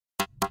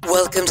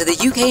Welcome to the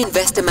UK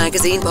Investor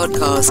Magazine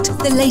podcast,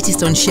 the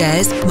latest on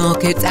shares,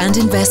 markets and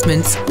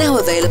investments, now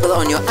available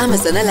on your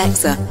Amazon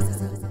Alexa.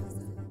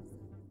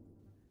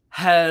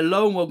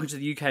 Hello and welcome to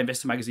the UK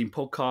Investor Magazine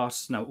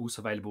podcast, now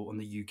also available on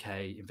the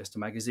UK Investor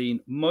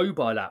Magazine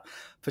mobile app.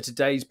 For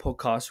today's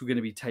podcast, we're going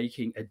to be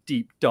taking a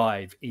deep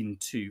dive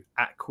into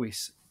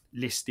Aquis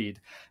listed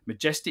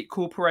Majestic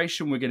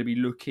Corporation. We're going to be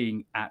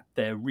looking at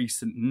their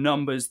recent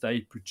numbers.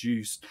 They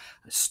produced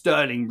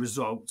sterling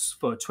results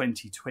for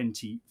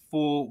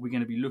 2024. We're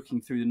going to be looking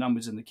through the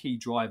numbers and the key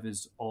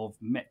drivers of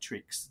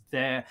metrics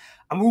there.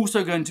 And we're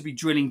also going to be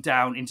drilling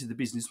down into the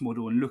business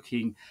model and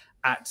looking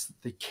at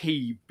the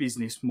key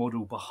business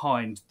model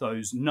behind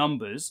those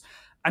numbers.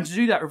 And to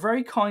do that, we're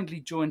very kindly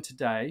joined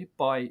today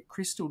by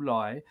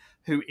Krystal,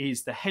 who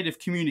is the head of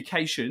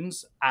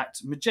communications at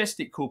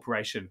Majestic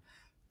Corporation.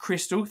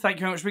 Krystal, thank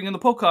you very much for being on the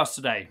podcast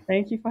today.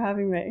 Thank you for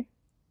having me.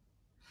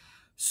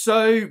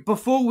 So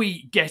before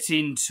we get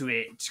into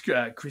it,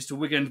 Krystal,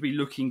 we're going to be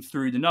looking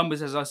through the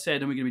numbers, as I said,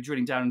 and we're going to be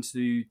drilling down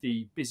into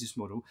the business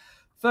model.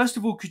 First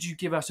of all, could you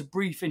give us a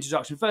brief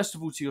introduction, first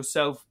of all, to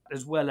yourself,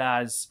 as well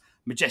as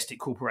Majestic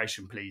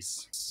Corporation,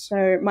 please?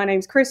 So my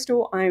name's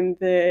Krystal. I'm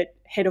the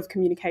head of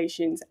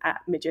communications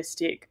at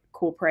Majestic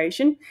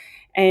Corporation.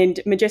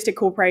 And Majestic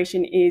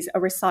Corporation is a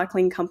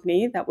recycling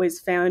company that was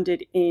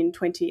founded in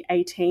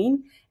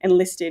 2018 and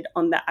listed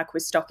on the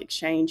Aquis Stock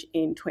Exchange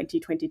in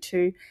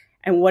 2022.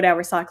 And what our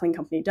recycling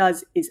company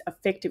does is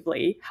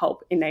effectively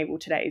help enable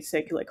today's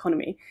circular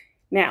economy.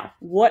 Now,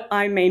 what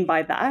I mean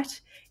by that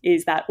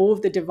is that all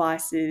of the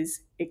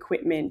devices,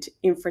 equipment,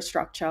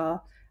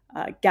 infrastructure,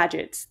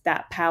 gadgets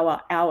that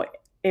power our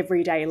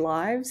everyday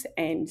lives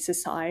and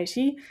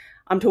society,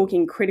 I'm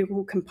talking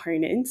critical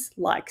components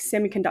like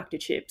semiconductor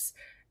chips,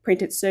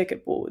 printed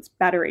circuit boards,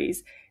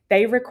 batteries.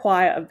 They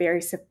require a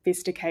very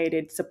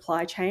sophisticated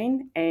supply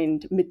chain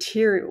and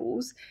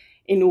materials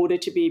in order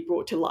to be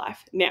brought to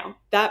life. Now,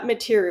 that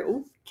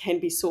material can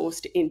be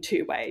sourced in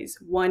two ways.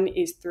 One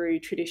is through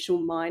traditional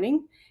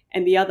mining,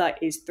 and the other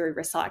is through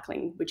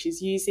recycling, which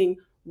is using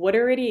what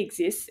already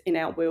exists in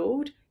our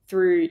world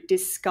through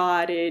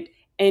discarded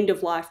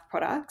end-of-life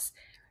products,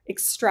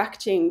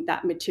 extracting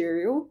that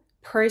material,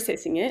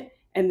 processing it,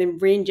 and then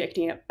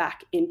re-injecting it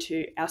back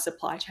into our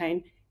supply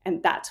chain.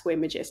 And that's where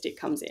Majestic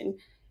comes in.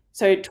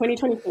 So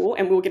 2024,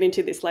 and we'll get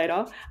into this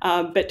later,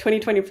 but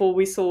 2024,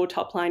 we saw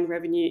top line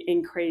revenue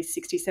increase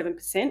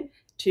 67%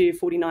 to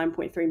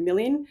 49.3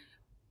 million,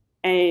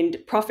 and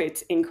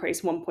profits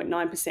increased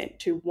 1.9%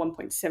 to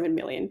 1.7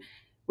 million.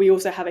 We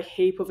also have a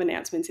heap of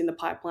announcements in the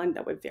pipeline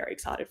that we're very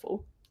excited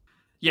for.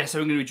 Yeah, so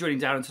we're going to be drilling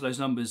down into those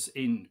numbers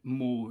in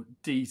more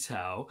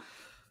detail.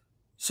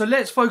 So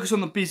let's focus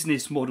on the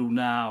business model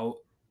now,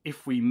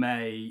 if we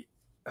may,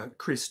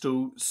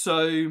 Krystal.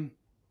 So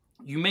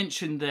you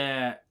mentioned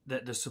there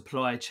that the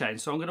supply chain.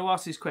 So I'm going to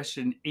ask this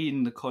question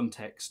in the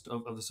context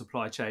of the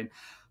supply chain.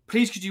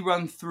 Please, could you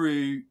run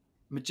through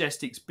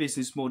Majestic's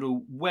business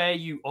model, where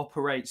you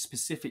operate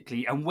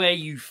specifically and where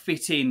you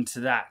fit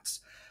into that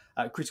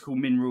critical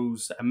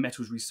minerals and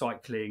metals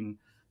recycling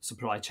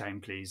supply chain,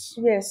 please?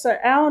 Yeah, so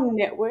our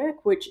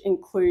network, which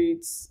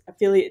includes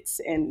affiliates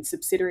and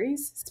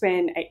subsidiaries,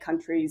 span 8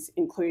 countries,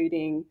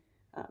 including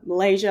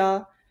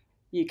Malaysia,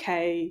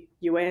 UK,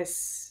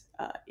 US,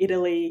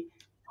 Italy,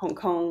 Hong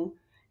Kong.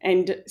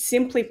 And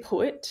simply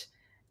put,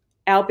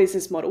 our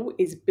business model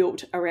is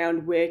built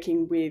around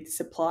working with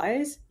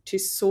suppliers to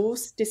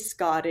source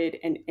discarded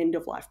and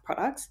end-of-life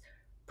products,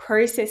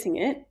 processing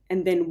it,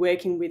 and then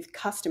working with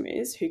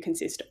customers who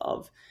consist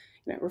of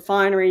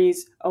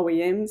refineries,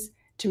 OEMs,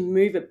 to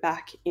move it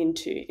back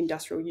into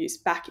industrial use,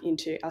 back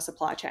into our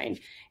supply chain.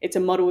 It's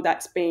a model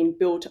that's been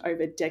built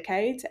over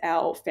decades.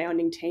 Our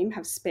founding team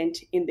have spent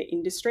in the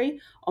industry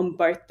on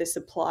both the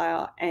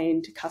supplier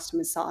and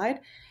customer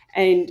side.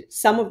 And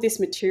some of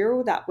this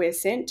material that we're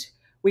sent,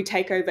 we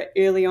take over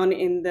early on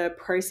in the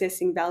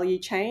processing value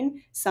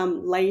chain,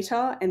 some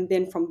later, and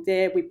then from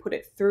there we put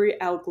it through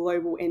our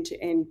global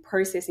end-to-end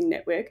processing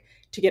network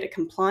to get it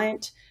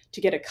compliant,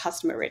 to get it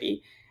customer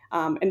ready.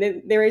 And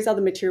then there is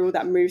other material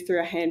that moves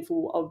through a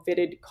handful of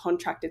vetted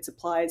contracted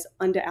suppliers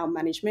under our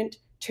management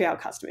to our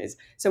customers.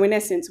 So in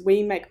essence,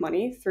 we make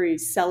money through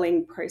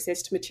selling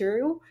processed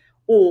material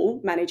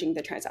or managing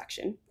the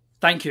transaction.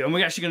 Thank you. And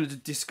we're actually going to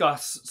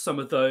discuss some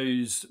of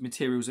those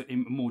materials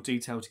in more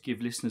detail to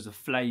give listeners a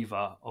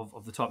flavour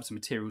of the types of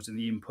materials and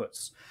the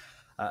inputs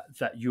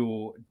that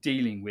you're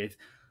dealing with.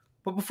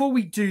 But before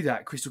we do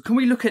that, Krystal, can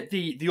we look at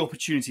the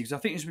opportunity? Because I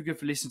think this would be good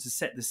for listeners to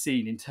set the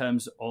scene in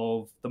terms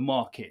of the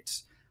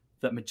market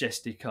that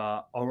Majestic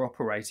are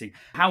operating.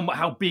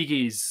 How big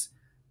is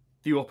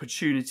the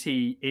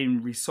opportunity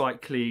in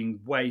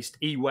recycling waste,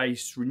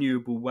 e-waste,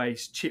 renewable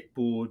waste,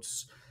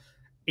 chipboards,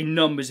 in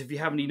numbers, if you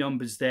have any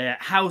numbers there?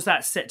 How's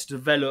that set to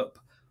develop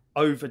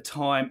over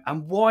time?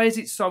 And why is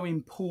it so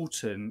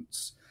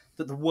important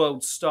that the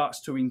world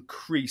starts to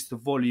increase the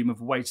volume of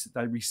waste that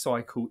they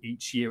recycle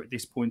each year at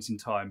this point in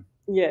time?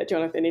 Yeah,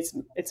 Jonathan,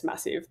 it's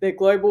massive. The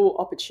global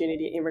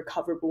opportunity in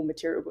recoverable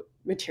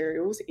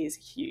materials is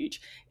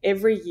huge.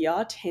 Every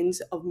year,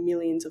 tens of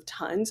millions of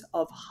tons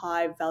of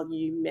high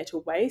value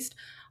metal waste.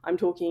 I'm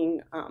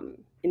talking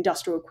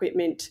industrial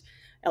equipment,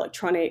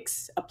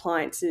 electronics,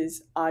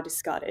 appliances are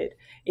discarded.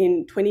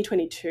 In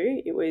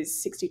 2022, it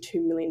was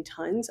 62 million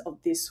tons of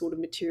this sort of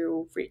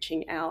material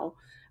reaching our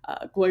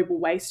global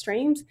waste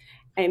streams,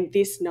 and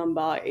this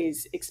number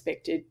is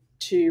expected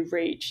to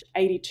reach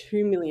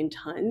 82 million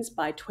tonnes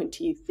by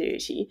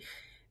 2030.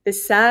 The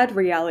sad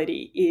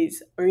reality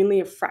is only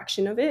a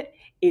fraction of it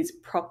is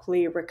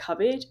properly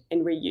recovered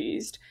and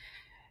reused.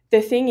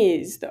 The thing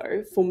is,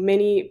 though, for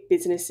many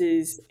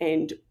businesses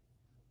and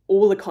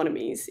all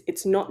economies,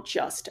 it's not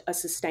just a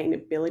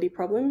sustainability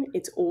problem,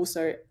 it's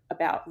also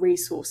about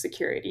resource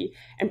security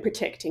and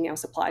protecting our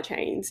supply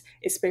chains,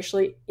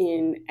 especially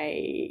in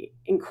a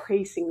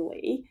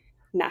increasingly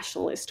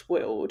nationalist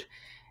world.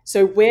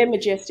 So where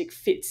Majestic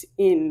fits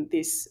in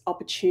this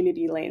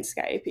opportunity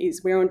landscape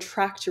is we're on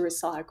track to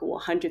recycle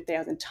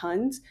 100,000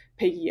 tonnes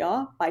per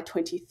year by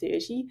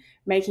 2030,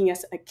 making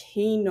us a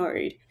key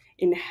node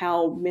in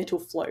how metal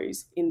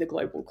flows in the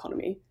global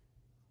economy.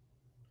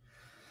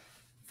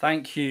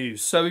 Thank you.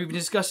 So we've been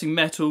discussing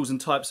metals and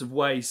types of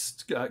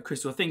waste,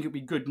 Krystal. I think it'd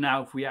be good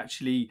now if we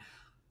actually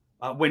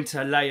went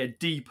a layer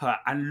deeper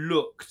and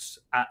looked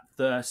at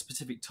the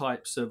specific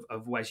types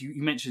of waste. You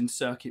mentioned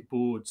circuit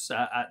boards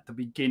at the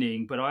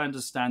beginning, but I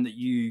understand that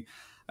you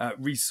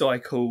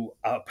recycle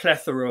a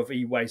plethora of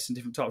e-waste and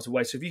different types of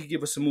waste. So if you could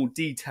give us some more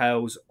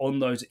details on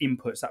those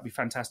inputs, that'd be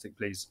fantastic,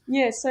 please.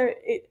 Yeah, so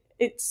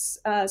it's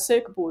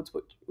circuit boards,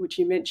 which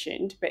you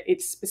mentioned, but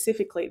it's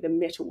specifically the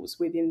metals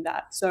within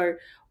that. So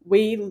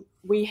we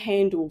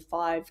handle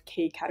 5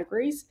 key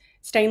categories: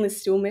 stainless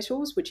steel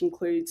metals, which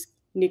includes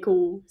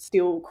nickel,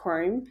 steel,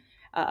 chrome;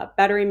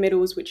 battery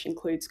metals, which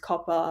includes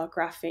copper,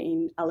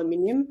 graphene,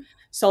 aluminium;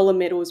 solar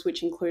metals,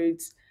 which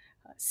includes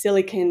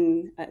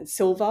silicon,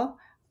 silver;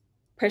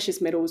 precious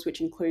metals, which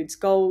includes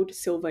gold,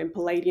 silver, and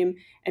palladium;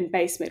 and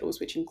base metals,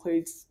 which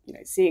includes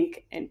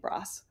zinc and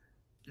brass.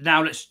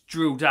 Now let's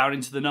drill down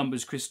into the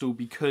numbers, Krystal,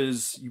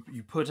 because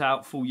you put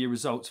out full year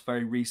results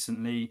very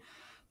recently.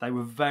 They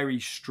were very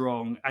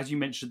strong. As you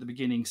mentioned at the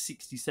beginning,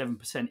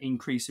 67%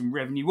 increase in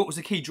revenue. What was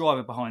the key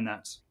driver behind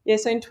that? Yeah,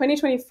 so in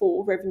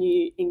 2024,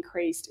 revenue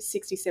increased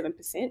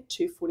 67%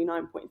 to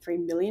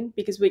 49.3 million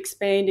because we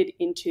expanded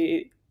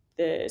into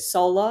the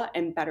solar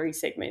and battery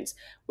segments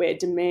where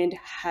demand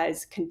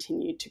has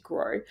continued to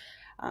grow.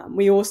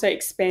 We also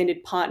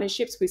expanded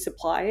partnerships with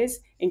suppliers,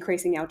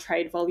 increasing our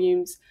trade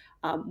volumes.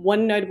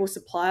 One notable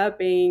supplier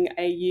being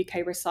a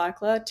UK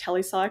recycler,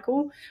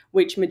 Telecycle,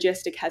 which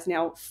Majestic has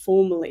now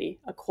formally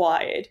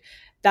acquired.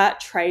 That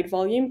trade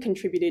volume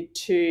contributed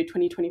to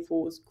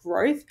 2024's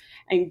growth,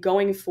 and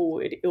going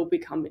forward, it'll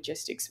become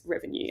Majestic's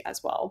revenue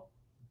as well.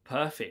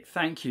 Perfect,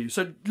 thank you.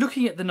 So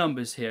looking at the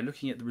numbers here,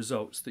 looking at the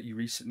results that you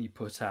recently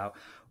put out,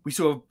 we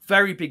saw a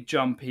very big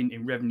jump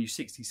in revenue,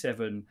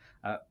 67%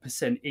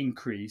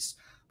 increase.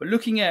 But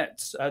looking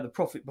at the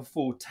profit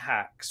before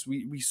tax,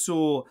 we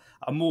saw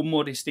a more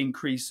modest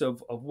increase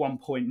of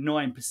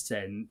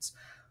 1.9%.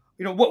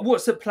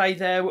 What's at play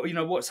there?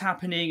 What's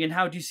happening, and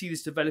how do you see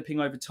this developing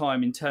over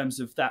time in terms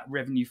of that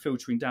revenue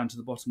filtering down to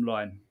the bottom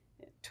line?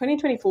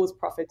 2024's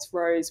profits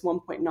rose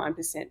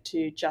 1.9%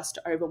 to just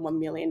over 1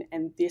 million,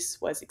 and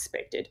this was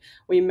expected.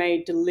 We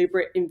made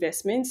deliberate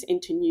investments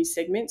into new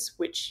segments,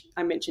 which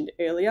I mentioned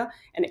earlier,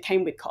 and it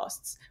came with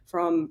costs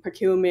from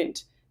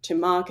procurement to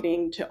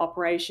marketing to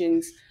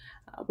operations.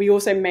 We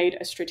also made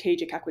a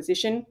strategic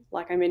acquisition,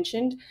 like I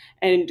mentioned,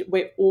 and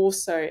we're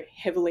also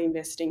heavily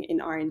investing in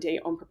R&D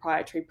on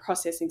proprietary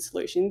processing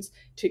solutions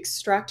to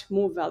extract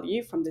more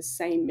value from the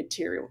same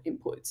material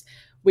inputs,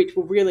 which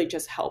will really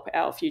just help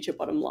our future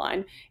bottom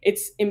line.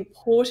 It's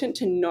important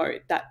to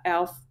note that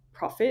our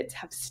profits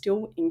have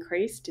still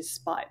increased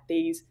despite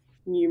these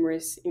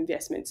numerous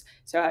investments.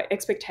 So our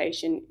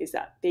expectation is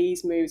that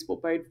these moves will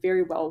bode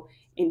very well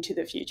into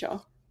the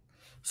future.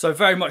 So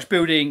very much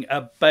building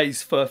a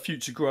base for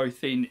future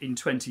growth in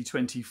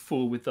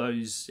 2024 with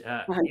those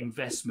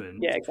investments.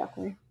 Yeah,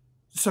 exactly.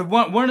 So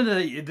one of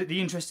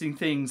the interesting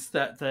things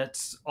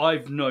that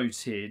I've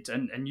noted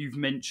and you've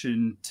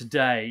mentioned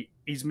today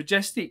is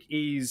Majestic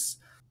is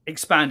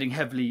expanding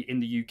heavily in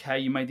the UK.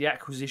 You made the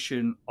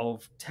acquisition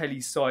of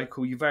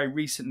Telecycle. You very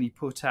recently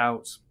put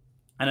out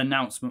an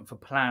announcement for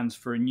plans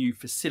for a new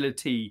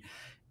facility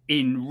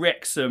in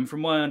Wrexham.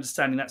 From my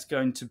understanding, that's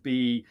going to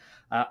be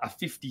a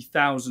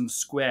 50,000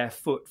 square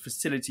foot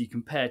facility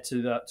compared to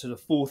the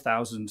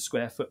 4,000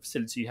 square foot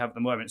facility you have at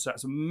the moment. So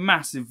that's a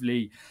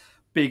massively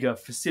bigger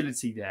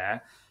facility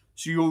there.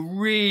 So you're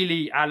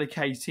really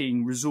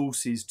allocating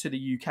resources to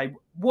the UK.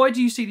 Why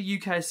do you see the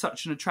UK as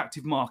such an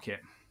attractive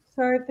market?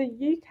 So the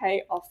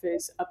UK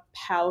offers a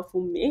powerful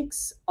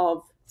mix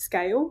of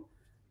scale,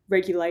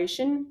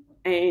 regulation,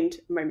 and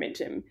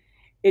momentum.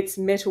 Its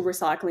metal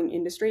recycling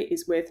industry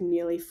is worth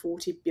nearly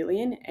 40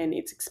 billion, and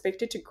it's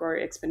expected to grow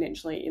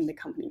exponentially in the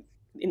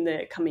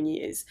coming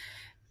years.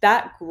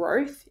 That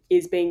growth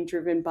is being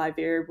driven by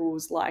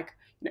variables like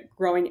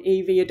growing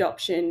EV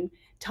adoption,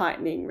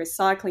 tightening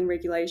recycling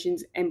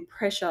regulations, and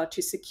pressure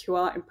to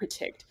secure and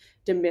protect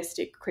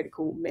domestic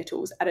critical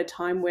metals at a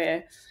time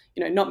where,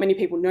 not many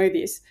people know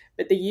this,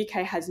 but the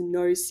UK has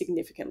no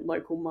significant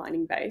local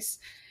mining base.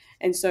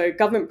 And so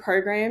government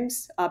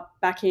programs are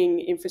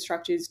backing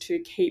infrastructures to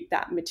keep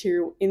that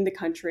material in the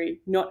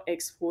country, not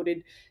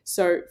exported.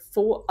 So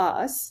for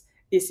us,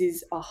 this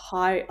is a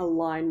high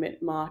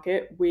alignment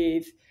market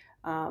with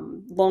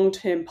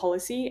long-term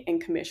policy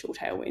and commercial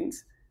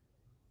tailwinds.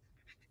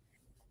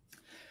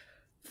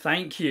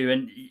 Thank you.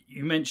 And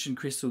you mentioned,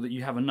 Krystal, that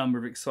you have a number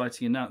of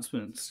exciting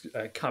announcements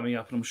coming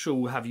up, and I'm sure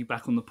we'll have you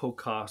back on the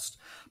podcast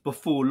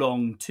before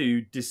long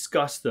to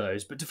discuss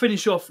those. But to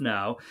finish off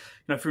now,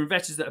 for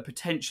investors that are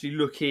potentially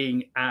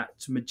looking at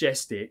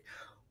Majestic,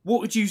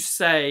 what would you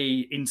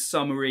say, in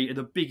summary, are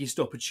the biggest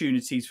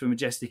opportunities for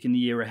Majestic in the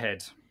year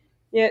ahead?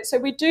 Yeah, so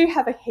we do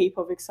have a heap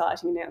of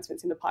exciting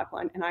announcements in the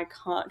pipeline, and I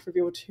can't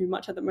reveal too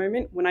much at the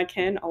moment. When I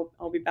can,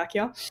 I'll be back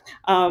here.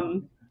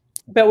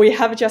 But we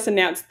have just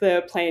announced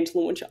the planned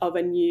launch of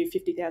a new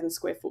 50,000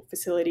 square foot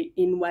facility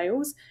in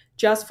Wales.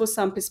 Just for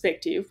some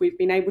perspective, we've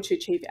been able to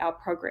achieve our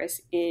progress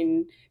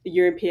in the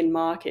European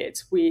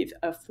markets with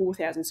a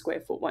 4,000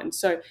 square foot one.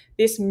 So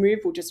this move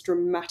will just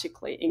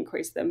dramatically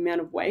increase the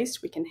amount of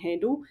waste we can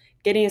handle,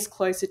 getting us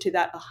closer to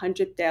that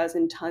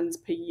 100,000 tonnes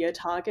per year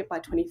target by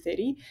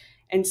 2030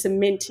 and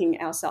cementing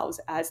ourselves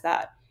as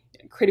that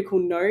critical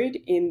node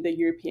in the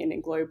European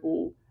and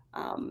global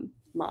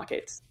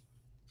markets.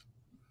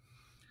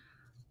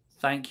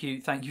 Thank you.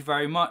 Thank you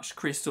very much,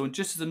 Krystal. And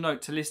just as a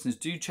note to listeners,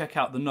 do check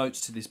out the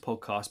notes to this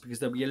podcast because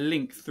there'll be a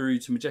link through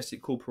to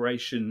Majestic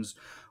Corporation's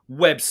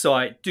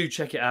website. Do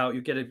check it out.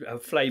 You'll get a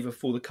flavour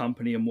for the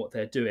company and what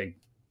they're doing.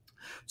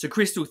 So,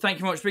 Krystal, thank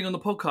you very much for being on the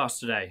podcast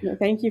today. No,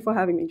 thank you for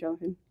having me,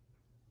 Jonathan.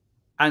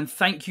 And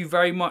thank you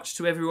very much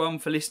to everyone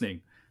for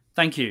listening.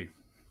 Thank you.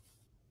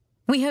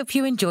 We hope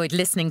you enjoyed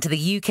listening to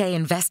the UK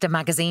Investor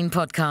Magazine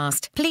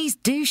podcast. Please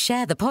do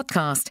share the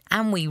podcast,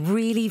 and we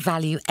really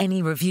value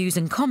any reviews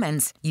and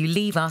comments you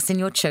leave us in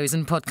your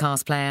chosen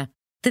podcast player.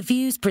 The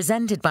views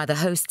presented by the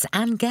hosts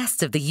and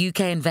guests of the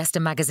UK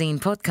Investor Magazine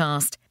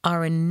podcast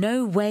are in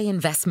no way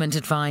investment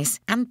advice,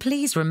 and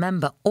please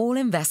remember all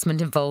investment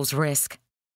involves risk.